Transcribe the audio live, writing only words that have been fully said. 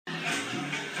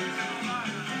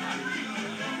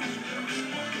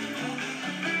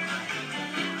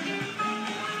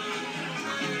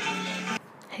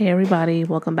Hey everybody,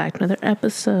 welcome back to another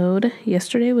episode.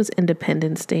 Yesterday was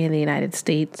Independence Day in the United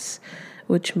States,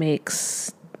 which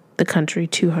makes the country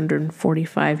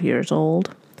 245 years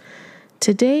old.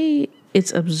 Today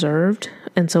it's observed,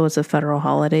 and so it's a federal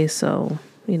holiday, so,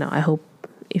 I hope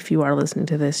if you are listening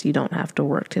to this, you don't have to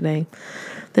work today.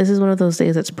 This is one of those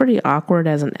days that's pretty awkward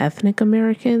as an ethnic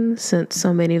American, since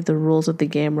so many of the rules of the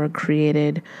game were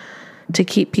created to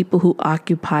keep people who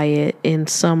occupy it in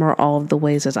some or all of the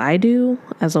ways as I do,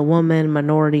 as a woman,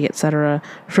 minority, etc.,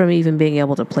 from even being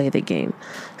able to play the game.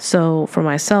 So for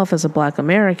myself as a Black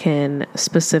American,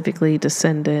 specifically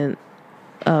descendant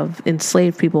of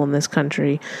enslaved people in this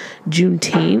country,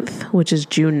 Juneteenth, which is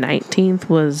June 19th,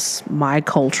 was my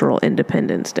cultural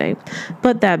Independence Day.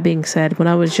 But that being said, when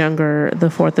I was younger, the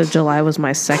 4th of July was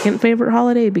my second favorite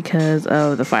holiday because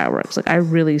of the fireworks. I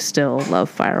really still love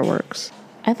fireworks.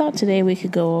 I thought today we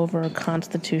could go over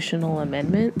constitutional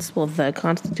amendments. Well, the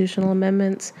constitutional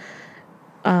amendments,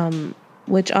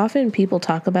 which often people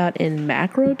talk about in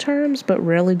macro terms, but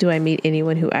rarely do I meet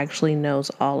anyone who actually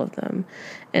knows all of them.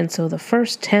 And so the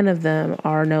first 10 of them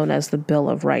are known as the Bill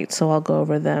of Rights. So I'll go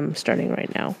over them starting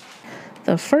right now.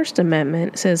 The First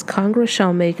Amendment says Congress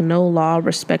shall make no law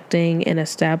respecting an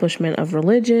establishment of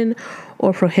religion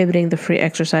or prohibiting the free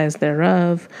exercise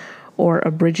thereof, or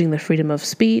abridging the freedom of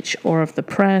speech or of the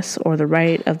press or the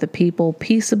right of the people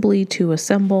peaceably to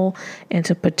assemble and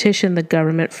to petition the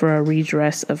government for a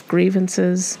redress of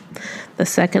grievances. The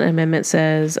Second Amendment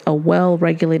says a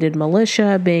well-regulated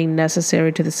militia being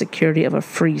necessary to the security of a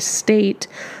free state,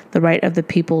 the right of the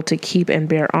people to keep and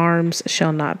bear arms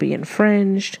shall not be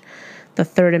infringed. The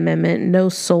Third Amendment, no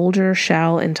soldier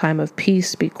shall in time of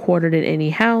peace be quartered in any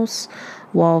house,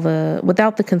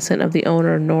 without the consent of the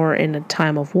owner, nor in a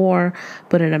time of war,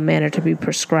 but in a manner to be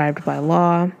prescribed by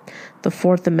law. The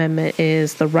Fourth Amendment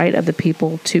is the right of the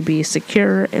people to be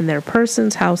secure in their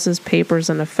persons, houses, papers,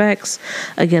 and effects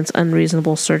against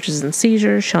unreasonable searches and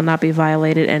seizures shall not be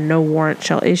violated, and no warrant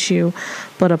shall issue,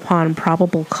 but upon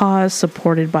probable cause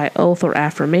supported by oath or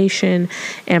affirmation,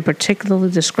 and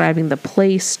particularly describing the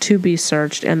place to be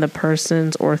searched and the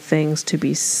persons or things to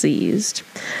be seized.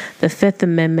 The Fifth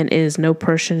Amendment is no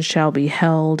person shall be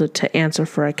held to answer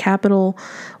for a capital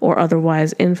or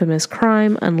otherwise infamous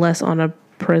crime unless on a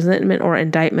presentment or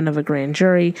indictment of a grand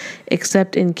jury,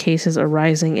 except in cases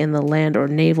arising in the land or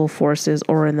naval forces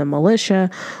or in the militia,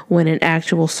 when in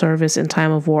actual service in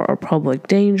time of war or public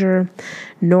danger.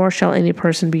 Nor shall any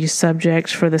person be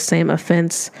subject for the same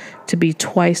offense to be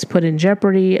twice put in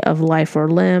jeopardy of life or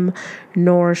limb,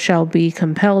 nor shall be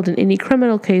compelled in any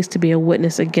criminal case to be a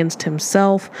witness against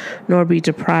himself, nor be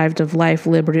deprived of life,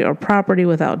 liberty, or property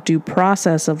without due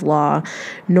process of law,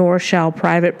 nor shall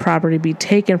private property be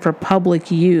taken for public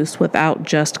use without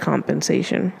just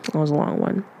compensation. That was a long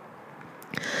one.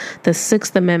 The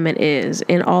Sixth Amendment is,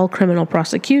 in all criminal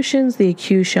prosecutions, the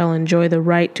accused shall enjoy the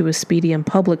right to a speedy and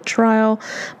public trial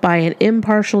by an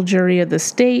impartial jury of the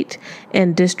state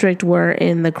and district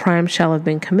wherein the crime shall have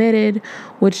been committed,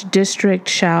 which district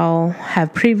shall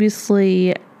have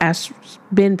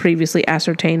been previously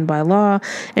ascertained by law,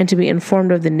 and to be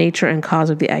informed of the nature and cause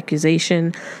of the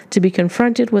accusation, to be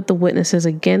confronted with the witnesses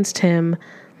against him,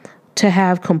 to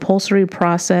have compulsory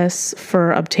process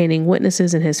for obtaining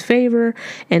witnesses in his favor,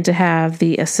 and to have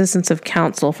the assistance of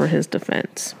counsel for his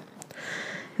defense.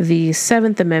 The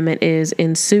Seventh Amendment is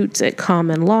in suits at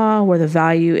common law where the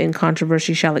value in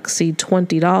controversy shall exceed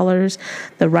 $20.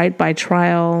 The right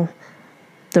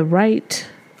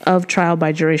of trial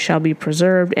by jury shall be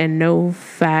preserved, and no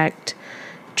fact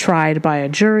tried by a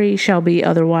jury shall be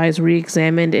otherwise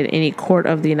re-examined in any court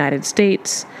of the United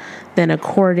States than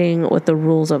according with the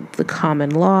rules of the common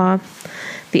law.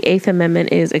 The Eighth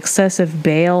Amendment is excessive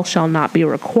bail shall not be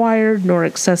required, nor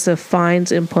excessive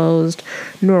fines imposed,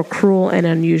 nor cruel and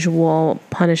unusual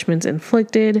punishments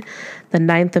inflicted. The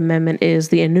Ninth Amendment is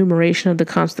the enumeration of the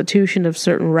Constitution of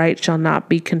certain rights shall not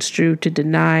be construed to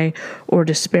deny or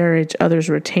disparage others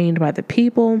retained by the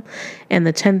people. And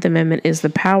the 10th Amendment is the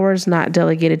powers not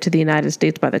delegated to the United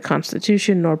States by the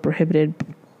Constitution, nor prohibited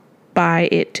by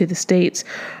it to the states,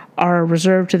 are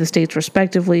reserved to the states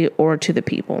respectively or to the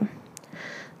people.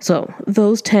 So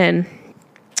those 10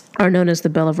 are known as the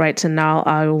Bill of Rights, and now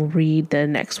I will read the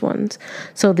next ones.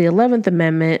 So the 11th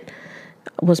Amendment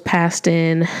was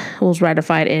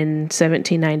ratified in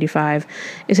 1795.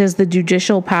 It says the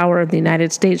judicial power of the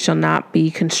United States shall not be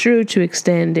construed to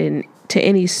extend to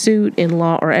any suit in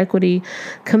law or equity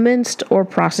commenced or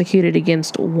prosecuted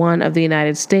against one of the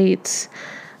United States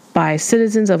by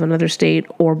citizens of another state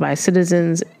or by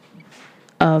citizens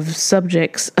of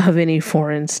subjects of any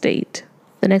foreign state.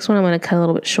 The next one I'm going to cut a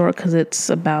little bit short because it's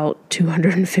about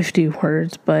 250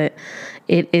 words, but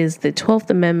it is the 12th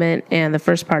Amendment, and the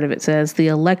first part of it says, the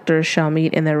electors shall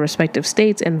meet in their respective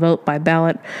states and vote by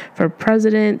ballot for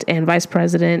president and vice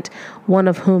president, one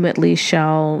of whom at least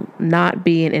shall not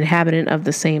be an inhabitant of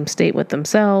the same state with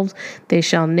themselves. They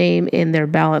shall name in their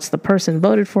ballots the person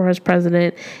voted for as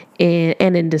president,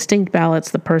 and in distinct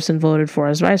ballots the person voted for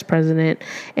as vice president,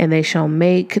 and they shall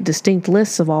make distinct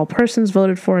lists of all persons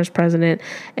voted for as president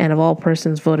and of all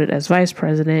persons voted as vice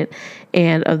president,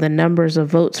 and of the numbers of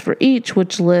votes for each,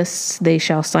 which lists they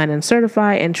shall sign and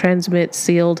certify and transmit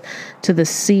sealed to the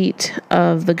seat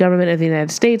of the government of the United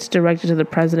States, directed to the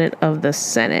president of the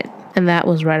Senate. And that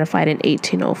was ratified in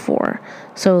 1804.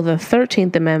 So the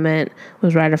 13th Amendment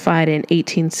was ratified in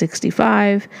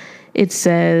 1865. It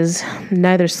says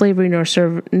neither slavery nor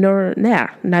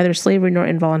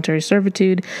involuntary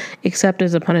servitude, except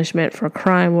as a punishment for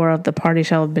crime whereof the party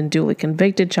shall have been duly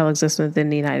convicted, shall exist within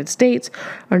the United States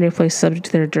or any place subject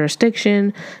to their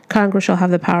jurisdiction. Congress shall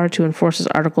have the power to enforce this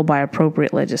article by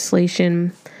appropriate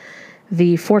legislation.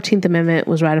 The 14th Amendment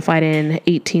was ratified in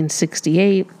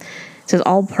 1868. It says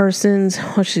all persons,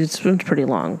 which is pretty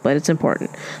long, but it's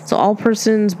important. So all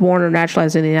persons born or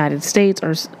naturalized in the United States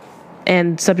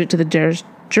and subject to the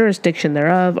jurisdiction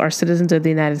thereof are citizens of the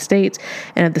United States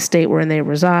and of the state wherein they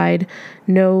reside.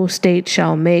 No state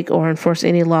shall make or enforce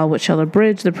any law which shall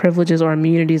abridge the privileges or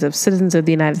immunities of citizens of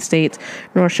the United States,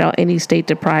 nor shall any state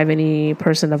deprive any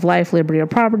person of life, liberty, or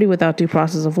property without due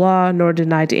process of law, nor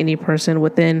deny to any person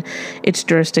within its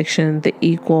jurisdiction the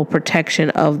equal protection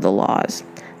of the laws.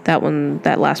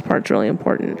 That last part's really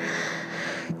important.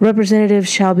 Representatives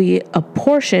shall be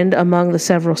apportioned among the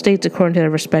several states according to their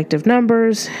respective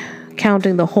numbers,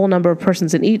 counting the whole number of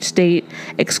persons in each state,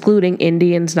 excluding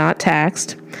Indians not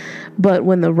taxed. But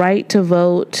when the right to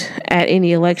vote at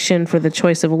any election for the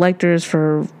choice of electors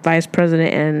for vice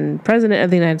president and president of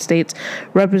the United States,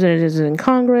 representatives in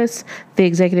Congress, the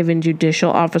executive and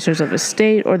judicial officers of a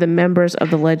state, or the members of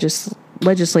the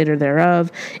legislator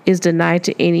thereof, is denied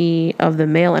to any of the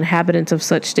male inhabitants of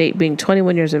such state being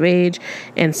 21 years of age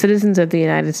and citizens of the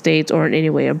United States, or in any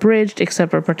way abridged,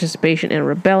 except for participation in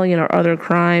rebellion or other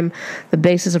crime. The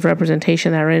basis of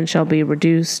representation therein shall be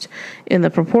reduced in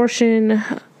the proportion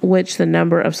which the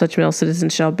number of such male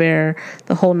citizens shall bear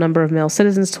the whole number of male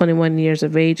citizens 21 years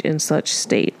of age in such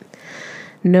state.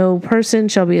 No person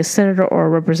shall be a senator or a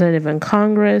representative in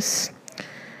Congress,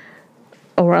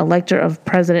 or elector of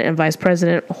president and vice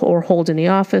president, or hold any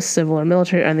office, civil or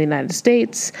military, in the United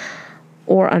States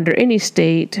or under any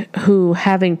state, who,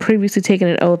 having previously taken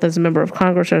an oath as a member of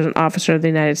Congress or as an officer of the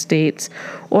United States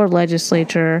or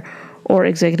legislature or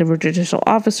executive or judicial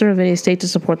officer of any state to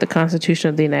support the Constitution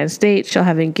of the United States, shall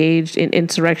have engaged in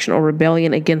insurrection or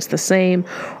rebellion against the same,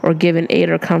 or given aid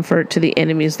or comfort to the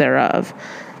enemies thereof.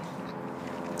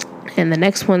 And the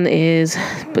next one is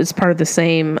part of the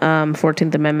same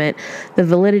 14th Amendment. The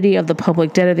validity of the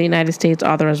public debt of the United States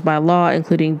authorized by law,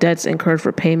 including debts incurred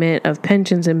for payment of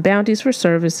pensions and bounties for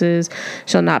services,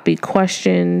 shall not be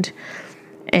questioned.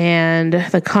 And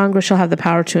the Congress shall have the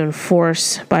power to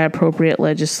enforce by appropriate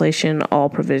legislation all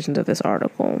provisions of this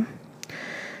article.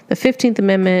 The 15th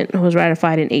Amendment was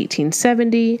ratified in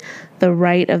 1870. The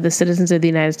right of the citizens of the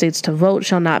United States to vote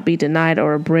shall not be denied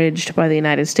or abridged by the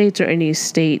United States or any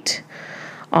state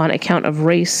on account of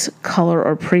race, color,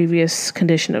 or previous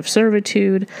condition of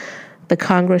servitude. The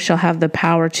Congress shall have the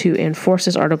power to enforce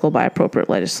this article by appropriate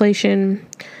legislation.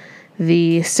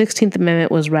 The 16th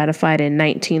Amendment was ratified in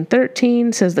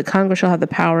 1913, says the Congress shall have the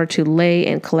power to lay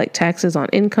and collect taxes on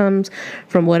incomes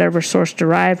from whatever source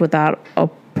derived without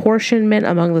apportionment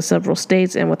among the several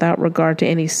states and without regard to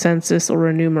any census or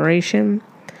enumeration.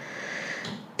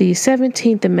 The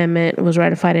 17th Amendment was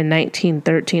ratified in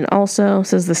 1913 also,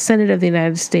 says the Senate of the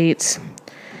United States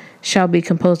shall be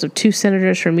composed of 2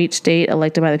 senators from each state,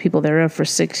 elected by the people thereof for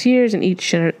 6 years, and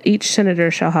each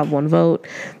senator shall have 1 vote.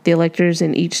 The electors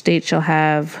in each state shall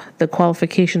have the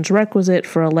qualifications requisite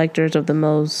for electors of the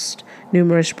most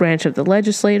numerous branch of the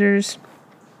legislators.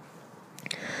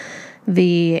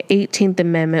 The 18th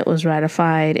Amendment was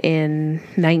ratified in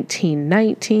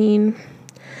 1919.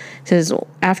 It says,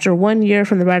 after 1 year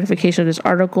from the ratification of this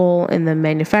article, in the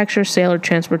manufacture, sale, or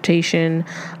transportation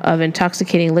of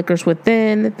intoxicating liquors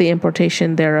within, the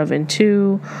importation thereof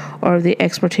into, or the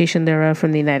exportation thereof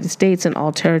from the United States and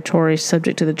all territories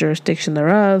subject to the jurisdiction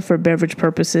thereof, for beverage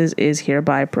purposes, is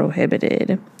hereby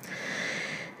prohibited.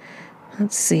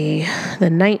 Let's see. The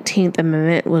 19th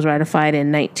Amendment was ratified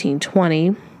in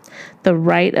 1920. The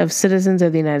right of citizens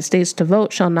of the United States to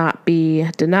vote shall not be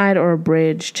denied or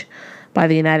abridged by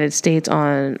the United States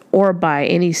or by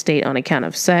any state on account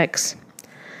of sex.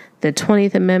 The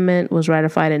 20th Amendment was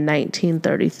ratified in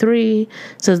 1933. It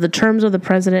says the terms of the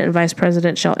president and vice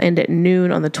president shall end at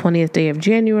noon on the 20th day of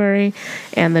January,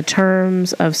 and the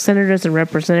terms of senators and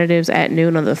representatives at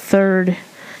noon on the third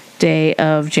day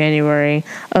of January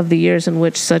of the years in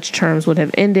which such terms would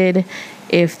have ended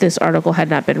if this article had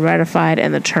not been ratified,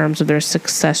 and the terms of their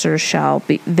successors shall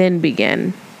then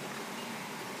begin.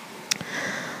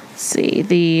 See,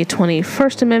 the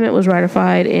 21st Amendment was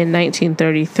ratified in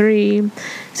 1933. It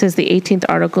says the 18th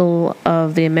article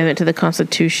of the amendment to the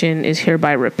Constitution is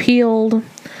hereby repealed.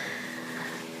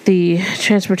 The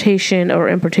transportation or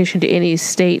importation to any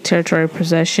state, territory,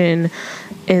 possession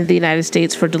in the United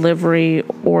States for delivery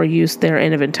or use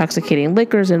therein of intoxicating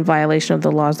liquors in violation of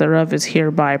the laws thereof is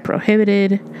hereby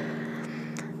prohibited.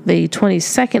 The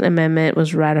 22nd Amendment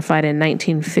was ratified in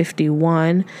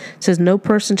 1951. It says no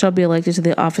person shall be elected to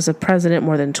the office of president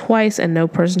more than twice, and no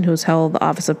person who has held the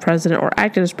office of president or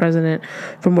acted as president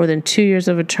for more than 2 years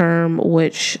of a term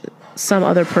which some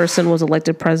other person was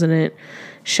elected president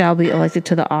shall be elected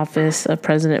to the office of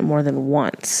president more than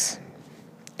once.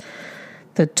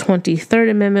 The 23rd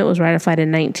Amendment was ratified in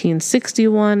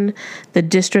 1961. The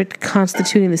district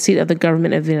constituting the seat of the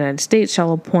government of the United States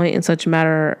shall appoint in such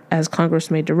matter as Congress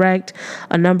may direct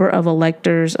a number of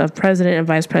electors of president and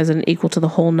vice president equal to the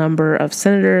whole number of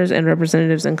senators and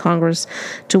representatives in Congress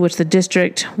to which the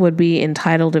district would be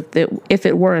entitled if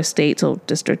it were a state, so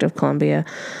District of Columbia,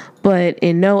 but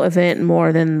in no event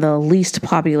more than the least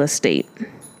populous state.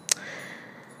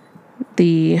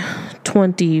 The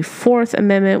 24th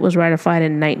Amendment was ratified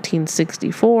in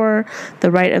 1964.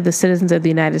 The right of the citizens of the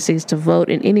United States to vote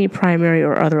in any primary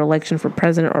or other election for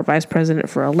president or vice president,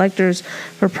 for electors,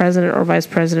 for president or vice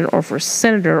president, or for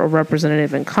senator or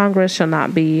representative in Congress shall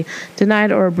not be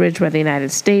denied or abridged by the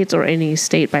United States or any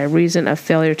state by reason of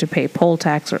failure to pay poll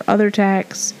tax or other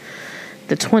tax.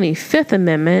 The 25th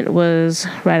Amendment was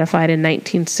ratified in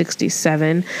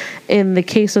 1967. In the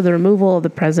case of the removal of the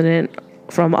president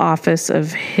from office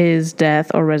of his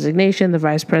death or resignation, the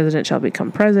vice president shall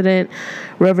become president.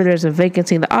 Wherever there's a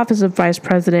vacancy in the office of vice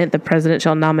president, the president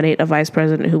shall nominate a vice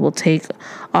president who will take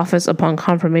office upon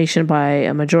confirmation by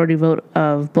a majority vote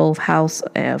of both houses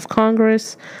of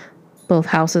Congress.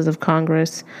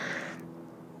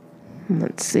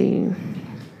 Let's see.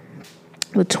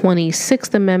 The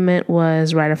 26th Amendment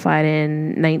was ratified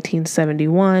in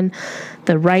 1971.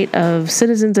 The right of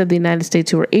citizens of the United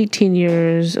States who are 18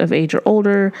 years of age or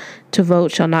older to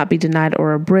vote shall not be denied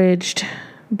or abridged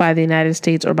by the United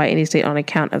States or by any state on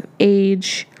account of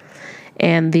age.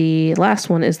 And the last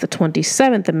one is the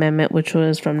 27th Amendment, which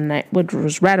was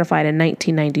ratified in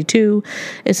 1992.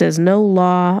 It says no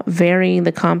law varying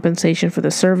the compensation for the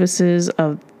services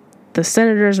of the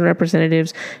senators and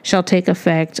representatives shall take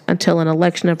effect until an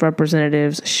election of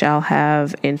representatives shall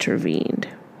have intervened.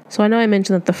 So I know I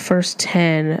mentioned that the first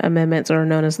 10 amendments are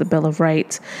known as the Bill of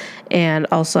Rights, and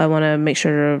also I want to make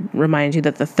sure to remind you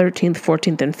that the 13th,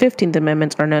 14th, and 15th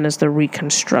amendments are known as the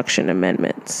Reconstruction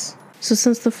Amendments. So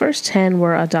since the first 10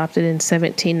 were adopted in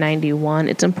 1791,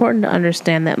 it's important to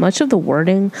understand that much of the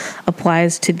wording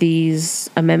applies to these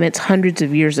amendments hundreds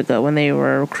of years ago when they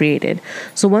were created.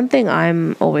 So one thing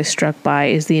I'm always struck by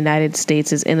is the United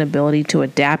States' inability to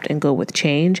adapt and go with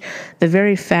change. The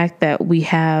very fact that we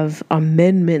have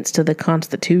amendments to the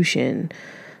Constitution,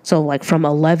 so like from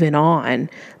 11 on,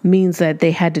 means that they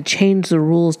had to change the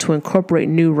rules to incorporate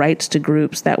new rights to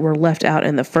groups that were left out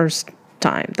in the first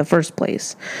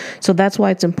place. So that's why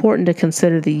it's important to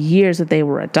consider the years that they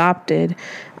were adopted.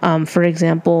 For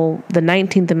example, the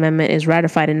 19th Amendment is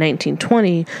ratified in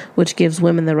 1920, which gives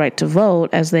women the right to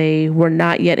vote, as they were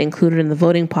not yet included in the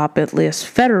voting population list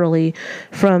federally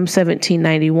from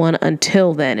 1791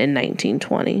 until then in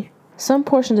 1920. Some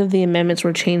portions of the amendments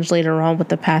were changed later on with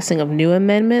the passing of new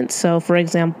amendments. So, for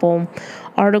example,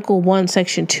 Article 1,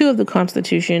 Section 2 of the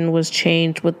Constitution was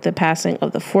changed with the passing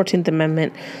of the 14th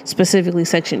Amendment, specifically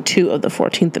Section 2 of the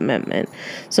 14th Amendment.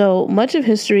 So much of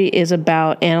history is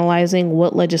about analyzing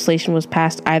what legislation was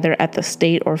passed either at the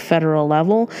state or federal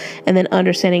level, and then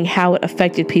understanding how it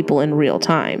affected people in real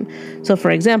time. So,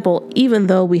 for example, even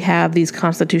though we have these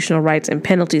constitutional rights and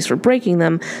penalties for breaking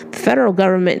them, the federal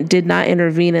government did not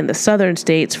intervene in the southern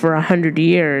states for 100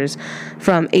 years,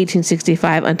 from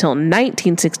 1865 until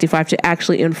 1965, to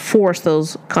actually enforce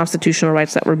those constitutional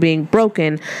rights that were being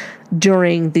broken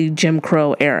during the Jim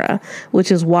Crow era,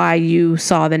 which is why you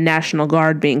saw the National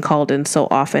Guard being called in so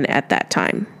often at that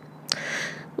time.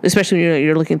 especially when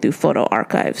you're looking through photo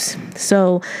archives.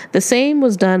 So the same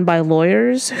was done by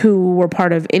lawyers who were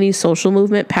part of any social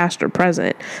movement, past or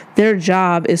present. Their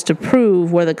job is to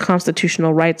prove where the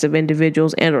constitutional rights of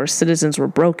individuals and or citizens were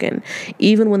broken.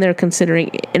 Even when they're considering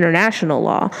international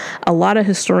law, a lot of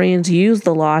historians use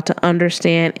the law to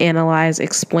understand, analyze,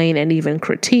 explain, and even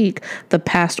critique the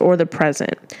past or the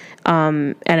present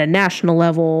at a national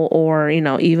level or,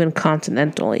 even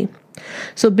continentally.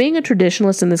 So being a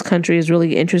traditionalist in this country is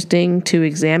really interesting to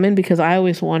examine, because I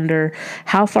always wonder,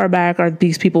 how far back are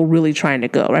these people really trying to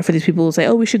go, right? For these people who say,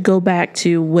 oh, we should go back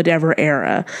to whatever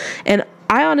era. And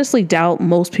I honestly doubt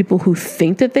most people who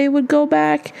think that they would go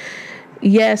back,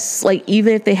 yes, like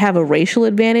even if they have a racial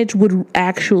advantage, would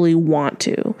actually want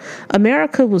to.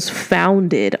 America was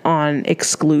founded on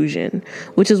exclusion,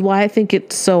 which is why I think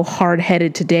it's so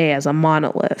hard-headed today as a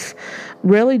monolith.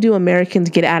 Rarely do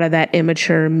Americans get out of that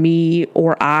immature me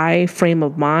or I frame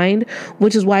of mind,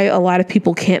 which is why a lot of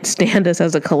people can't stand us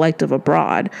as a collective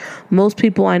abroad. Most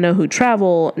people I know who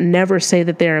travel never say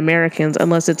that they're Americans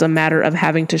unless it's a matter of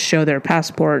having to show their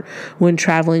passport when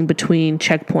traveling between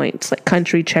checkpoints, like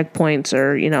country checkpoints,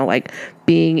 or, like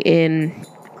being in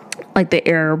like the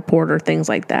airport or things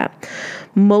like that.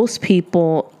 Most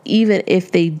people, even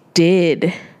if they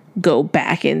did go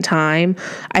back in time,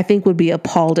 I think would be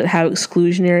appalled at how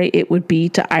exclusionary it would be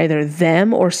to either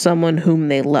them or someone whom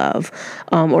they love,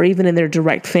 or even in their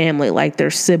direct family, like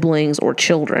their siblings or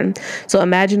children. So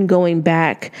imagine going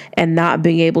back and not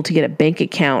being able to get a bank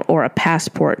account or a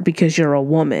passport because you're a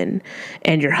woman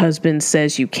and your husband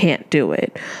says you can't do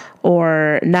it,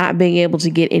 or not being able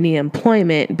to get any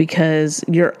employment because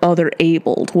you're other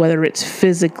abled, whether it's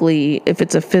physically, if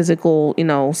it's a physical,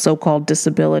 so-called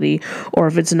disability, or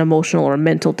if it's an emotional or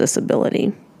mental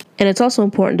disability. And it's also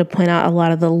important to point out a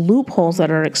lot of the loopholes that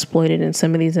are exploited in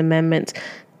some of these amendments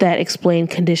that explain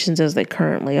conditions as they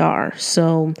currently are.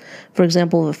 So, for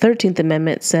example, the 13th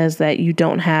Amendment says that you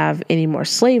don't have any more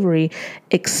slavery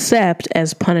except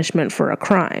as punishment for a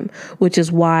crime, which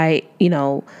is why,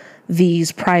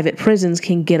 these private prisons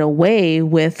can get away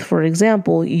with, for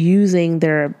example, using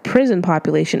their prison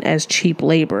population as cheap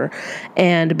labor.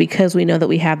 And because we know that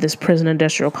we have this prison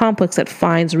industrial complex that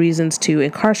finds reasons to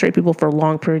incarcerate people for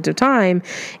long periods of time,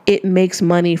 it makes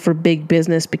money for big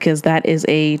business because that is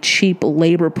a cheap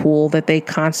labor pool that they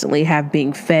constantly have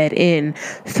being fed in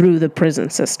through the prison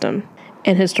system.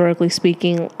 And historically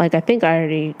speaking, like I think I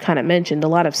already kind of mentioned, a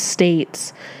lot of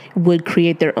states would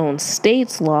create their own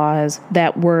states' laws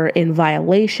that were in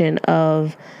violation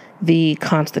of the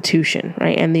Constitution,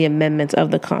 right, and the amendments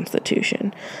of the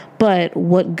Constitution. But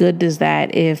what good does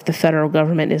that if the federal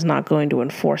government is not going to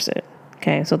enforce it?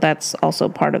 Okay, so that's also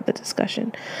part of the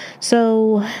discussion.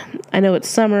 So I know it's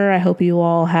summer. I hope you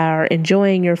all are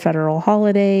enjoying your federal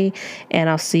holiday, and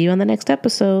I'll see you on the next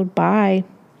episode. Bye.